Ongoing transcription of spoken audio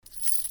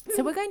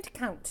So we're going to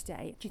count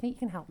today. Do you think you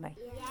can help me?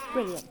 Yeah.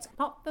 Brilliant.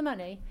 Pop the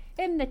money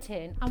in the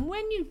tin, and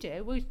when you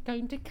do, we're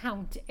going to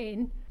count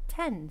in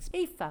tens.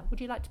 Aoife, would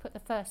you like to put the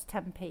first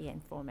 10p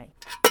in for me?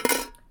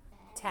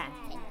 10.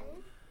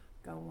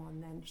 Go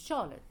on then.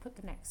 Charlotte, put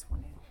the next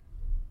one in.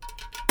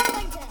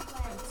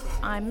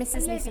 I'm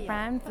Mrs. Lisa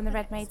Brown from the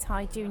Redmaids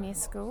High Junior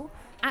School.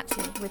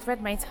 Actually, with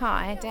Redmaids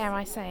High, dare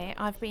I say,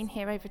 I've been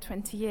here over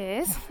 20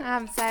 years.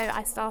 So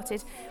I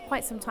started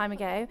quite some time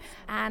ago,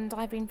 and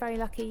I've been very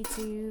lucky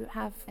to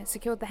have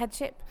secured the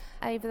headship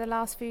over the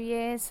last few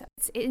years.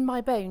 It's in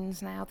my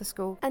bones now, the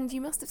school. And you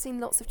must have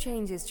seen lots of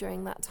changes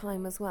during that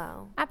time as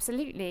well.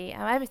 Absolutely.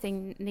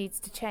 Everything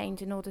needs to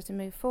change in order to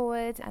move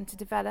forward and to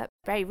develop.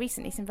 Very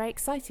recently, some very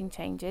exciting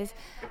changes,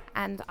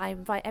 and I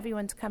invite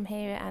everyone to come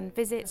here and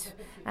visit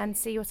and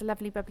see what a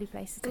lovely, bubbly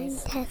place it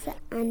is. I'm Tessa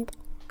and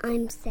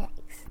I'm 6.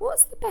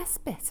 What's the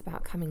best bit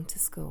about coming to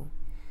school?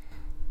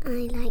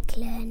 I like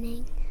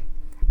learning.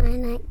 I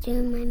like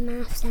doing my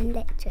maths and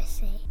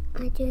literacy.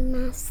 I do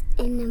maths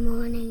in the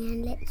morning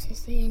and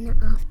literacy in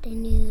the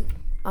afternoon.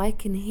 I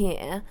can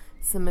hear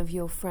some of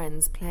your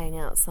friends playing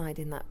outside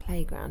in that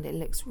playground. It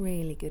looks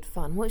really good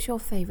fun. What's your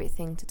favourite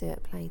thing to do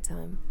at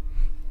playtime?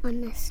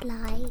 On the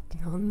slide.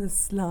 On the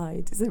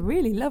slide. It's a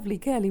really lovely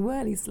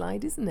curly-whirly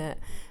slide, isn't it?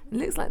 It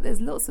looks like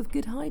there's lots of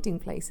good hiding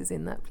places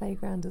in that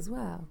playground as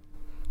well.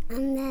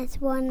 And there's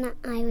one that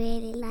I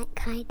really like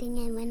hiding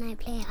in when I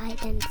play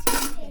hide and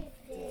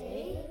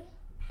seek.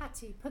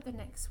 Hattie, put the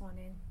next one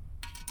in.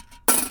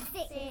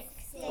 6.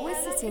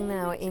 We're sitting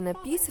now in a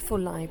beautiful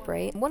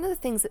library. One of the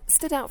things that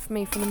stood out for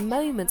me from the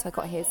moment I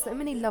got here, so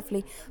many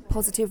lovely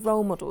positive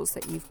role models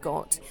that you've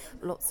got.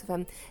 Lots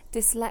of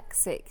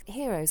dyslexic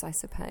heroes, I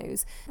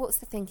suppose. What's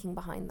the thinking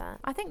behind that?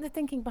 I think the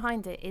thinking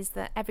behind it is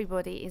that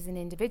everybody is an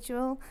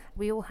individual.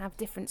 We all have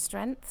different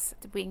strengths.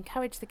 We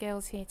encourage the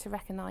girls here to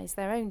recognise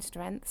their own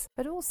strengths,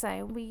 but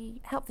also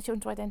we help the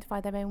children to identify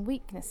their own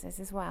weaknesses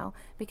as well,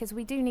 because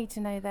we do need to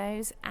know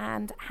those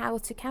and how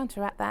to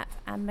counteract that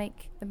and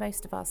make the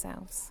most of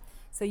ourselves.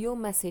 So your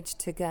message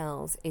to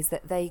girls is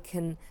that they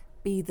can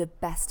be the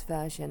best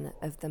version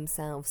of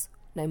themselves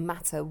no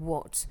matter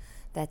what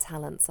their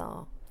talents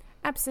are.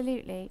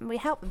 Absolutely. We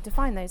help them to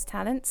find those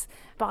talents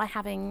by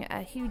having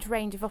a huge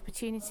range of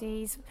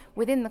opportunities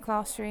within the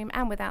classroom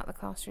and without the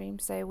classroom.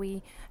 So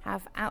we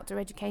have outdoor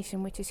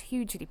education, which is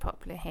hugely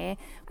popular here.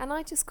 And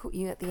I just caught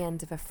you at the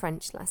end of a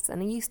French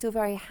lesson. Are you still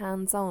very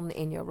hands-on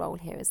in your role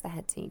here as the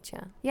head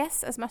teacher?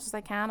 Yes, as much as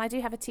I can. I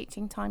do have a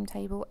teaching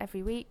timetable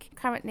every week.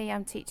 Currently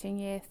I'm teaching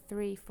year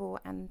 3, 4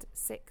 and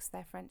 6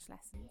 their French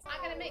lessons.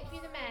 I'm going to make you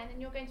the men and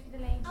you're going to be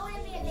the ladies. I want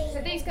to be a lady.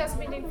 So these girls have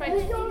been doing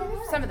French,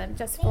 some of them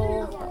just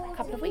for a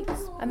couple of weeks.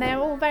 And they're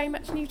all very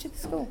much new to the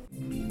school.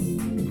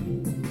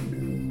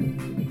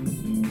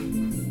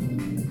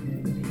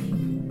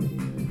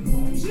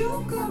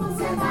 Bonjour, comment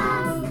ça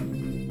va?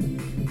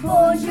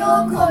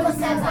 Bonjour, comment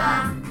ça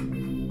va?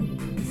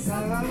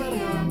 Ça va,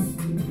 madame.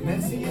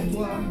 Merci à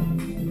toi.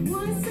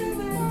 Moi, ça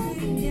va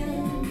très bien.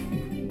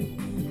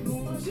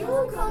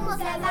 Bonjour, comment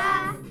ça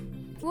va?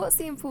 What's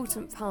the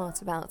important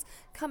part about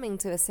coming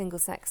to a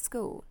single-sex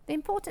school? The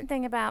important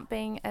thing about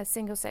being a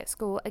single-sex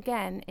school,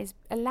 again, is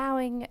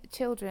allowing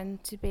children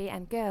to be,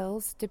 and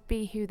girls, to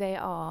be who they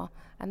are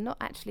and not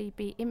actually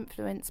be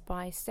influenced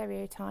by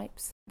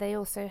stereotypes. They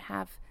also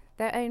have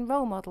their own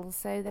role models,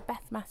 so the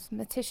best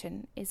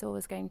mathematician is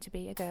always going to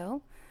be a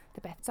girl.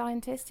 The best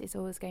scientist is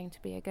always going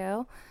to be a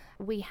girl.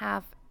 We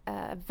have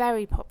a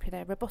very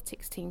popular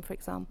robotics team, for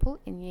example,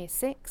 in Year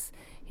 6,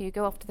 who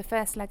go off to the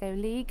first LEGO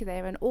League.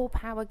 They're an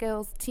all-power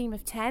girls team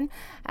of 10,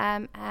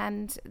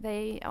 and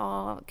they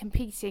are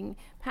competing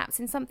perhaps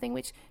in something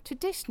which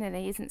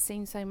traditionally isn't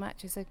seen so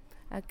much as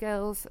a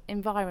girls'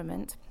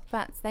 environment,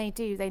 but they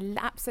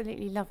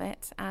absolutely love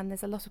it, and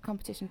there's a lot of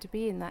competition to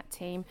be in that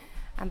team,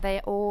 and they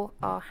all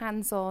are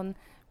hands-on,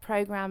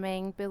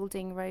 programming,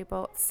 building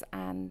robots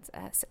and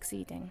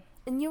succeeding.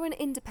 And you're an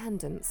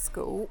independent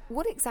school.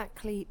 What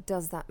exactly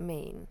does that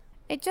mean?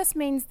 It just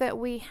means that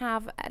we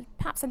have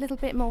perhaps a little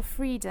bit more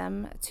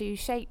freedom to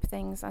shape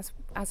things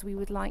as we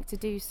would like to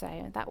do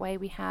so. That way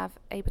we have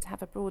able to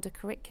have a broader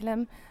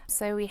curriculum.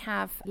 So we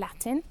have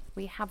Latin,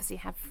 we obviously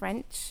have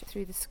French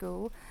through the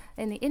school.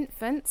 In the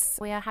infants,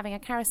 we are having a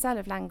carousel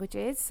of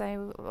languages.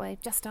 So we've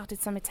just started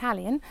some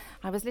Italian.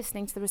 I was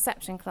listening to the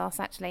reception class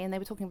actually, and they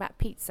were talking about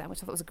pizza,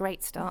 which I thought was a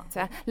great start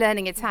to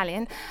learning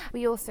Italian.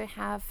 We also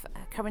have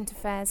current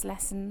affairs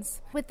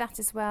lessons. With that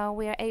as well,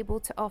 we are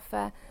able to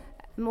offer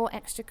more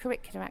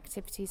extracurricular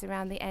activities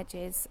around the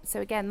edges. So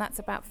again, that's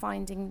about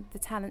finding the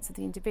talents of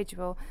the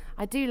individual.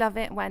 I do love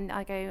it when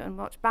I go and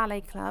watch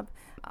ballet club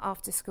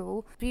after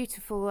school.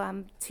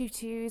 Beautiful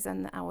tutus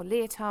and our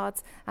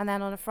leotards, and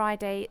then on a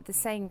Friday the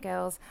same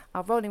girls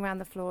are rolling around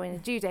the floor in a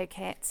judo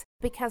kit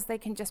because they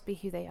can just be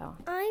who they are.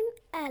 I'm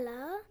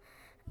Ella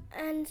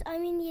and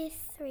I'm in Year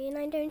 3 and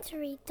I'm going to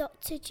read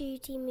Dr.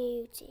 Judy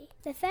Moody.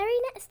 The very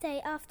next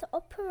day after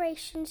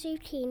Operation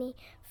Zucchini,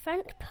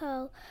 Frank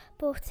Pearl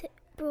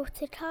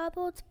brought a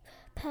cardboard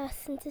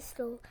person to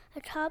school,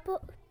 a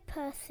cardboard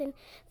person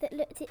that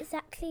looked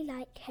exactly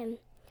like him.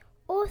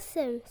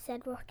 Awesome,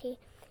 said Rocky.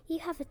 You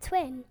have a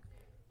twin.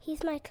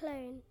 He's my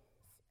clone.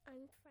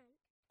 I'm Frank.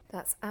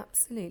 That's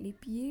absolutely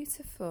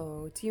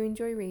beautiful. Do you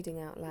enjoy reading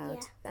out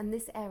loud? Yeah. And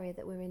this area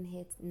that we're in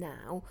here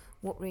now,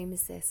 what room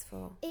is this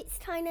for? It's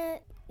kind of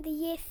the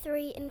Year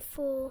 3 and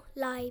 4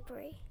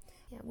 library.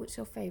 Yeah, what's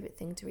your favourite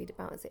thing to read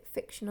about? Is it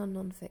fiction or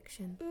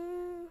non-fiction?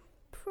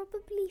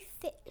 Probably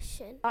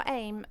fiction. Our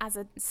aim as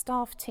a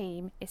staff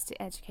team is to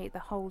educate the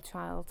whole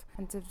child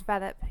and to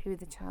develop who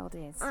the child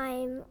is.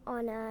 I'm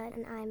honoured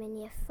and I'm in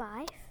Year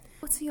 5.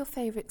 What are your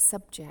favourite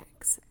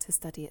subjects to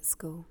study at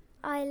school?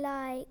 I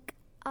like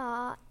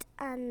art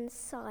and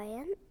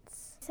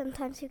science.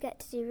 Sometimes we get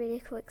to do really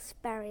cool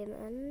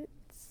experiments.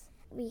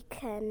 We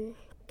can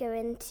go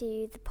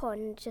into the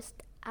pond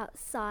just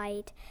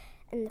outside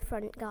in the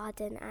front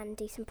garden and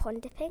do some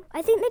pond dipping.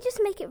 I think they just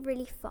make it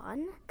really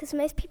fun because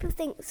most people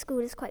think school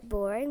is quite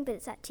boring, but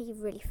it's actually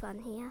really fun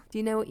here. Do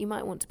you know what you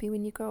might want to be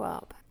when you grow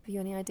up? Have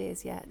you any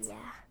ideas yet? Yeah,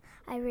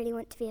 I really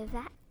want to be a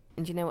vet.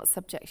 And do you know what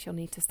subjects you'll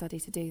need to study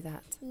to do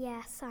that?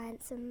 Yeah,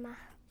 science and maths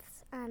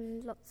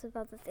and lots of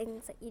other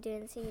things that you do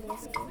in senior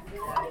school.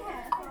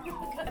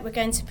 We're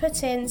going to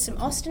put in some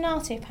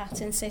ostinato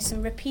patterns, so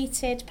some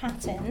repeated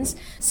patterns.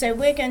 So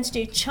we're going to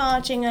do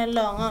charging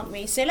along, aren't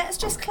we? So let's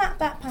just clap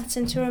that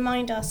pattern to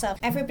remind ourselves.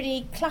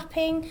 Everybody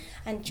clapping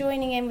and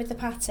joining in with the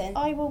pattern.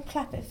 I will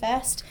clap it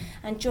first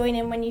and join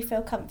in when you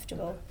feel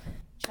comfortable.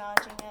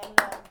 Charging along.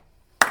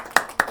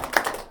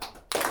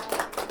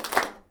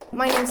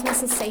 My name's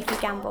Mrs.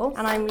 Sophie Gamble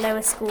and I'm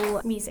lower school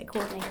music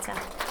coordinator.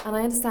 And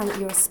I understand that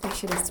you're a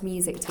specialist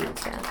music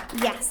teacher.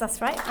 Yes,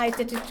 that's right. I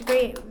did a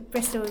degree at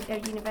Bristol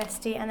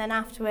University and then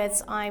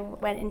afterwards I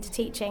went into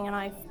teaching and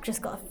I've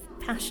just got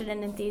a passion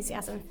and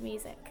enthusiasm for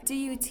music. Do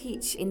you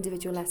teach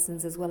individual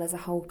lessons as well as a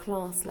whole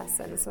class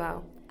lesson as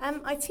well?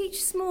 I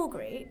teach small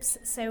groups,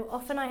 so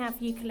often I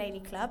have ukulele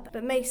club,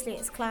 but mostly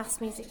it's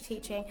class music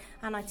teaching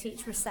and I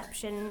teach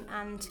reception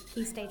and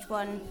Key Stage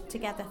 1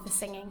 together for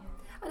singing.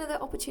 And are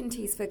there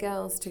opportunities for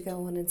girls to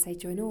go on and, say,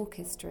 join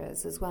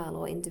orchestras as well,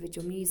 or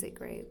individual music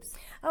groups?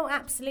 Oh,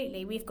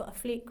 absolutely. We've got a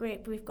flute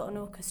group, we've got an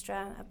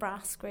orchestra, a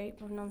brass group,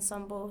 an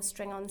ensemble,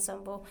 string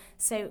ensemble.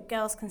 So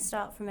girls can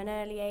start from an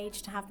early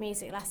age to have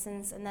music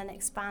lessons and then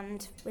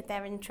expand with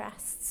their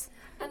interests.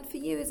 And for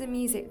you as a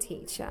music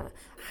teacher,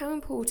 how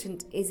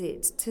important is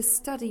it to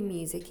study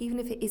music, even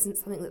if it isn't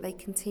something that they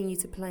continue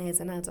to play as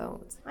an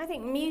adult? I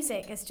think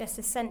music is just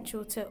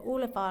essential to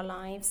all of our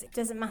lives. It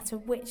doesn't matter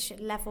which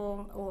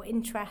level or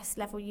interest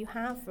level you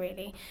have,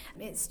 really.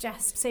 It's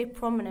just so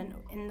prominent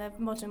in the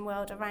modern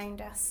world around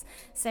us.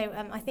 So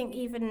I think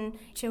even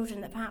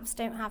children that perhaps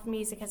don't have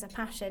music as a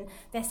passion,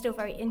 they're still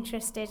very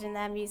interested in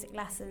their music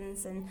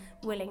lessons and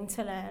willing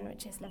to learn,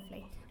 which is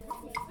lovely.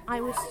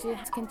 I wish to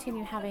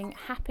continue having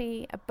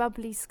happy, a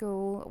bubbly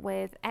school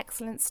with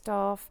excellent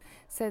staff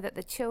so that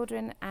the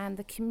children and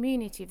the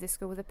community of the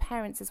school, the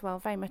parents as well,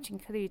 very much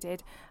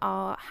included,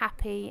 are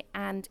happy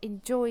and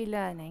enjoy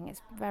learning.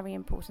 It's very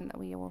important that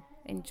we all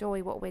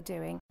enjoy what we're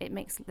doing. It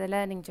makes the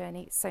learning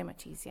journey so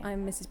much easier.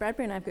 I'm Mrs.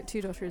 Bradbury and I've got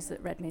 2 daughters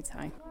at Redmaids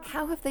High.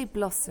 How have they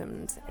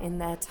blossomed in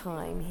their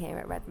time here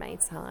at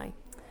Redmaids High?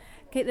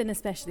 Caitlin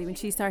especially, when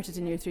she started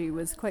in Year 3,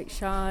 was quite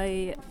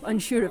shy,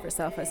 unsure of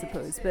herself, I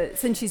suppose. But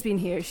since she's been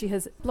here, she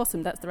has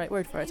blossomed, that's the right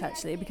word for it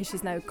actually, because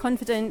she's now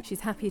confident, she's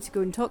happy to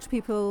go and talk to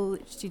people,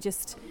 she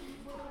just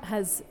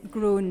has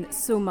grown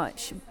so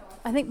much.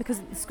 I think because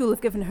the school have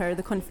given her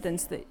the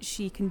confidence that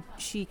she can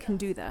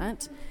do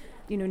that.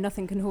 You know,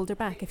 nothing can hold her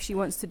back. If she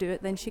wants to do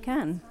it, then she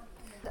can.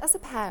 As a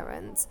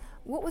parent,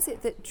 what was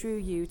it that drew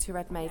you to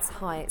Redmaids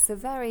High? It's a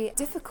very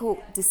difficult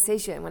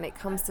decision when it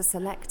comes to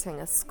selecting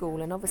a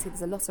school, and obviously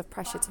there's a lot of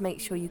pressure to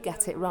make sure you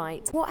get it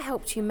right. What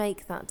helped you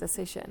make that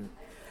decision?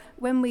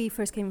 When we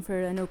first came for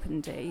an open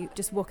day,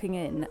 just walking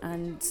in,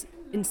 and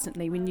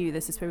instantly we knew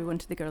this is where we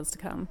wanted the girls to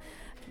come.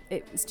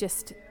 It was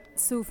just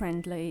so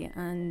friendly,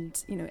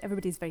 and you know,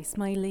 everybody's very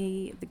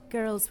smiley. The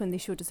girls, when they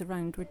showed us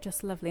around, were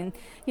just lovely. And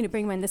you know,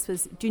 bearing in mind this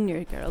was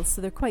junior girls,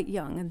 so they're quite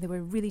young, and they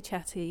were really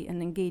chatty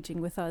and engaging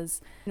with us.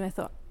 You know, I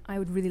thought I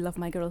would really love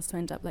my girls to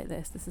end up like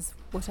this. This is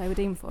what I would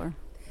aim for.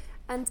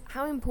 And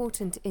how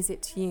important is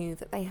it to you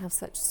that they have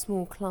such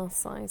small class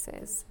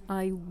sizes?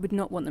 I would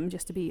not want them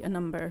just to be a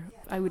number.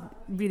 I would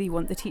really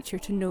want the teacher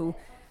to know,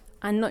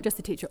 and not just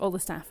the teacher, all the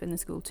staff in the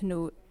school to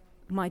know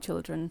my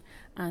children,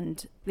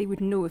 and they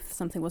would know if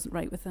something wasn't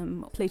right with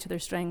them, play to their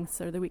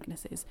strengths or their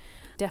weaknesses.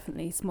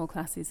 Definitely small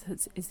classes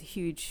is a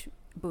huge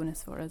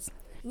bonus for us.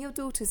 Your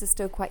daughters are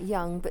still quite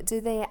young, but do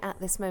they at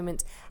this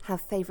moment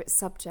have favourite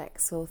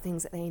subjects or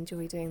things that they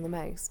enjoy doing the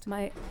most?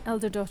 My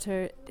elder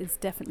daughter is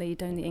definitely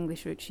down the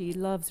English route. She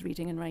loves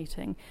reading and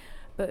writing,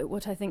 but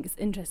what I think is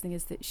interesting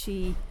is that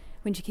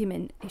when she came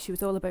in, she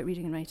was all about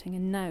reading and writing,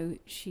 and now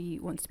she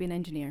wants to be an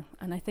engineer.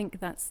 And I think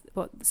that's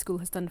what the school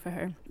has done for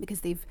her,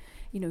 because they've,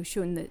 you know,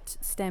 shown that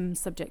STEM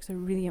subjects are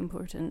really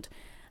important.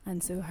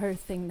 And so her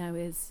thing now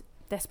is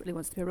desperately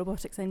wants to be a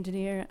robotics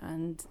engineer,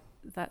 and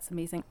that's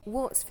amazing.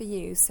 What for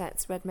you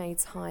sets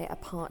Redmaids High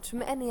apart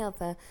from any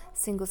other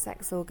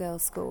single-sex or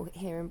girls' school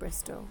here in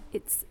Bristol?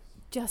 It's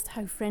just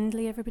how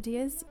friendly everybody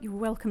is. You're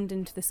welcomed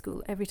into the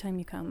school every time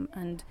you come,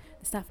 and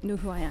the staff know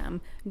who I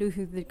am, know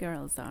who the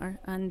girls are,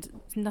 and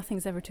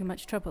nothing's ever too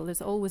much trouble.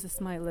 There's always a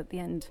smile at the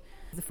end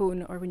of the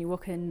phone, or when you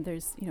walk in,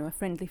 there's a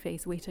friendly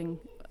face waiting,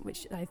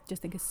 which I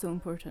just think is so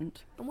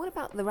important. And what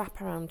about the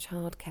wraparound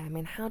childcare? I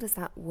mean, how does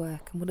that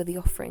work, and what are the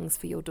offerings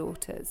for your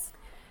daughters?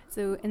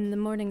 So in the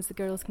mornings, the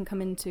girls can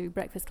come into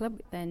Breakfast Club,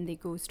 then they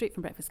go straight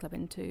from Breakfast Club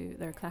into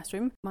their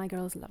classroom. My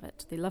girls love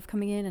it. They love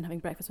coming in and having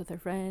breakfast with their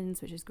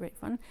friends, which is great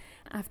fun.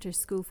 After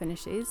school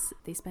finishes,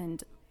 they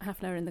spend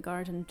half an hour in the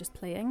garden just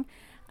playing,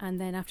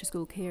 and then after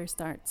school care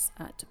starts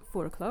at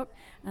 4:00,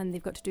 and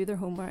they've got to do their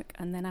homework,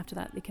 and then after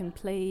that they can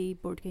play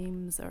board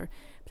games or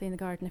play in the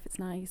garden if it's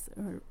nice,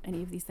 or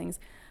any of these things.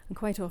 And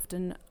quite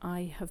often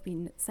I have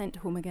been sent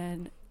home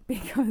again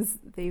because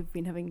they've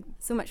been having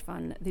so much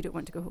fun, they don't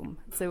want to go home.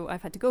 So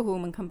I've had to go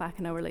home and come back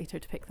an hour later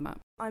to pick them up.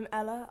 I'm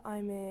Ella,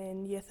 I'm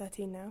in year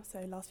 13 now, so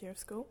last year of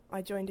school.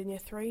 I joined in year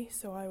 3,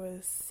 so I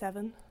was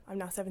 7. I'm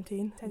now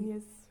 17, 10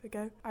 years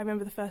ago. I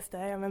remember the first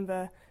day, I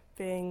remember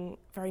being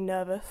very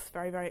nervous,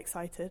 very, very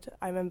excited.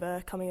 I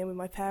remember coming in with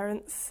my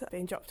parents,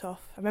 being dropped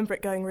off. I remember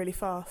it going really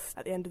fast.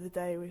 At the end of the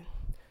day, we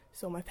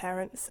saw my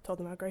parents, told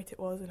them how great it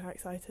was and how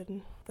excited.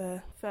 And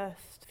the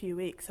first few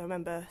weeks, I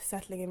remember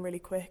settling in really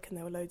quick, and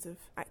there were loads of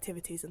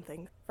activities and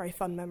things. Very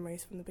fun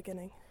memories from the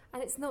beginning.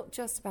 And it's not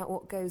just about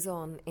what goes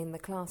on in the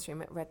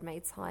classroom at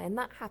Redmaids High, and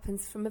that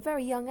happens from a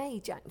very young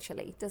age,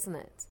 actually, doesn't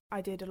it? I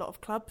did a lot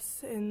of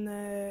clubs in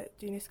the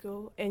junior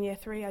school. In year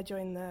 3, I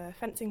joined the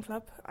fencing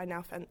club. I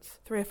now fence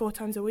 3 or 4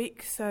 times a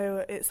week,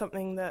 so it's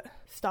something that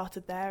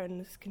started there and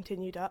has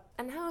continued up.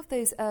 And how have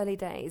those early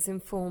days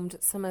informed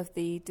some of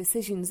the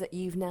decisions that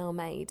you've now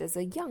made as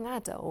a young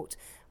adult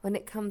when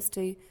it comes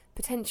to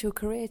potential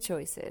career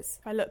choices?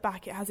 If I look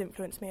back, it has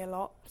influenced me a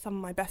lot. Some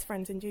of my best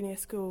friends in junior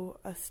school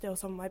are still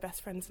some of my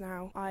best friends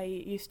now. I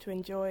used to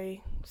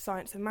enjoy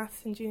science and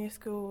maths in junior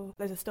school.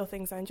 Those are still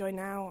things I enjoy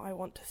now. I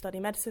want to study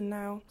medicine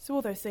now. So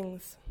all those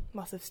things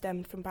must have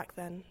stemmed from back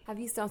then. Have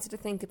you started to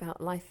think about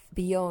life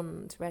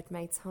beyond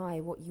Redmaids High,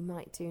 what you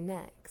might do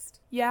next?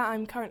 Yeah,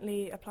 I'm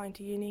currently applying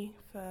to uni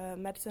for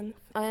medicine.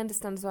 I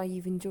understand as well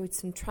you've enjoyed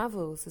some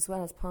travels as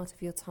well as part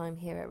of your time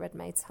here at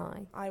Redmaids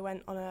High. I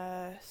went on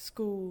a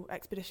school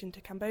expedition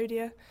to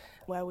Cambodia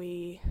where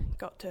we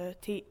got to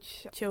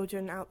teach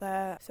children out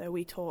there. So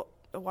we taught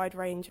a wide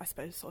range, I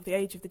suppose, sort of the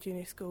age of the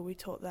junior school we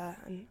taught there.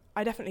 And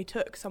I definitely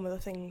took some of the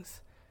things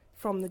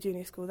from the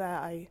junior school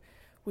there.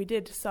 We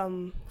did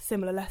some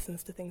similar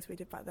lessons to things we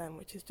did back then,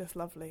 which is just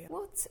lovely.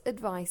 What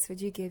advice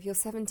would you give? You're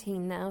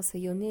 17 now, so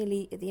you're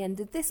nearly at the end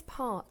of this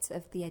part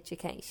of the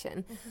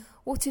education. Mm-hmm.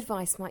 What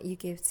advice might you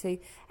give to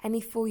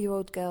any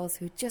 4-year-old girls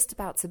who are just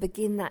about to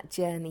begin that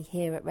journey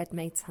here at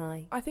Redmaids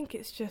High? I think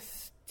it's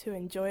just to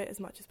enjoy it as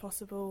much as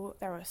possible.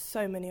 There are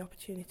so many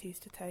opportunities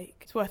to take.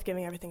 It's worth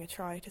giving everything a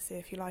try to see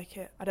if you like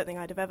it. I don't think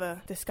I'd have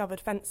ever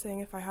discovered fencing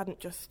if I hadn't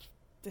just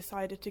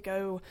decided to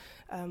go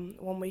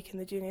 1 week in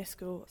the junior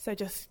school. So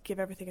just give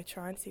everything a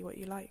try and see what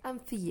you like.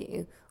 And for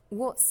you,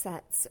 what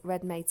sets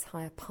Redmaids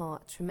High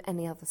apart from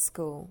any other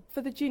school?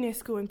 For the junior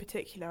school in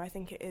particular, I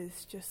think it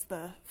is just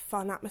the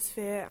fun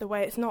atmosphere. The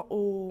way it's not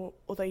all,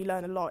 although you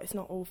learn a lot, it's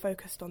not all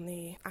focused on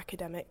the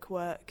academic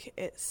work.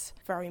 It's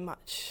very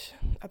much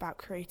about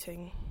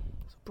creating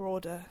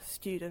broader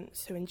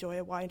students who enjoy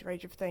a wide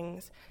range of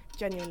things,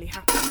 genuinely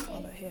happy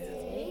while they're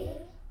here.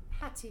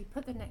 Hattie,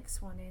 put the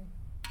next one in.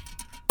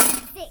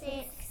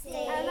 60.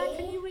 Ella,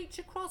 can you reach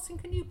across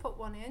and can you put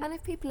one in? And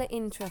if people are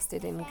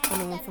interested in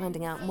coming and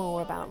finding out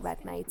more about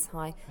Redmaids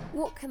High,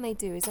 what can they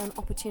do? Is there an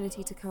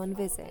opportunity to come and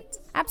visit?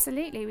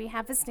 Absolutely. We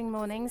have visiting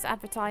mornings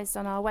advertised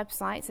on our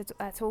website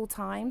at all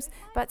times.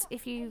 But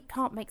if you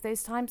can't make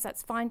those times,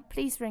 that's fine.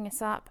 Please ring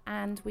us up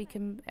and we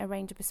can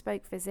arrange a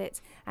bespoke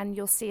visit and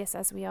you'll see us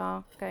as we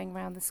are going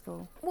around the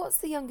school. What's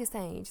the youngest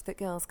age that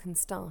girls can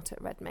start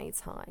at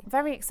Redmaids High?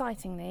 Very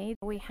excitingly,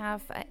 we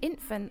have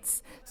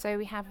infants. So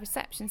we have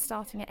reception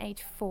starting at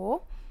age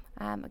 4.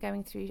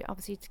 Going through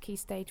obviously to Key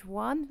Stage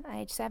 1,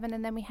 age 7,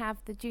 and then we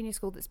have the junior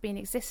school that's been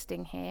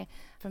existing here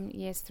from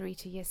years 3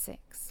 to year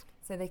 6.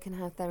 So they can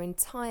have their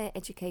entire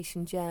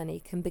education journey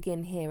can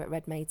begin here at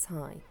Redmaids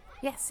High?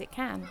 Yes, it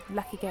can.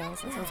 Lucky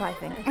girls, that's what I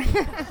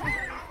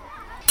think.